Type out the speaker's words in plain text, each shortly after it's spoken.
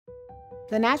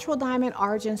The natural diamond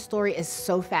origin story is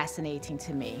so fascinating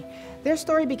to me. Their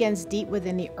story begins deep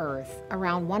within the earth,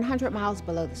 around 100 miles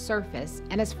below the surface,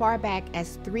 and as far back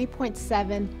as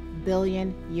 3.7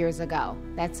 billion years ago.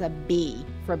 That's a B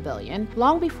for billion,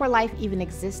 long before life even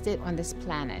existed on this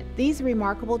planet. These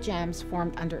remarkable gems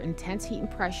formed under intense heat and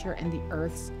pressure in the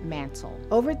Earth's mantle.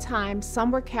 Over time,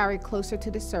 some were carried closer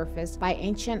to the surface by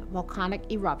ancient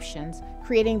volcanic eruptions,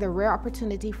 creating the rare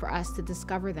opportunity for us to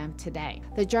discover them today.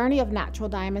 The journey of natural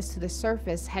diamonds to the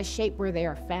surface has shaped where they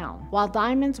are found. While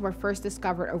diamonds were first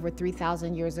discovered over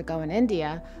 3,000 years ago in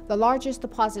India, the largest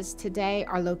deposits today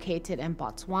are located in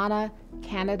Botswana,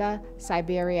 Canada,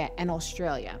 Siberia, and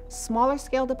Australia. Smaller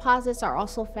scale deposits are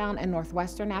also found in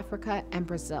northwestern Africa and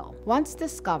Brazil. Once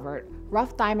discovered,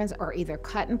 rough diamonds are either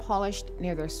cut and polished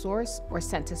near their source or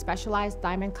sent to specialized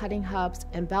diamond cutting hubs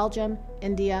in Belgium,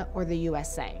 India, or the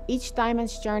USA. Each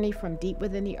diamond's journey from deep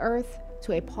within the earth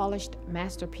to a polished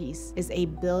masterpiece is a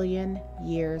billion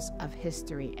years of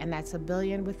history, and that's a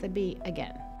billion with a B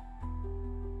again.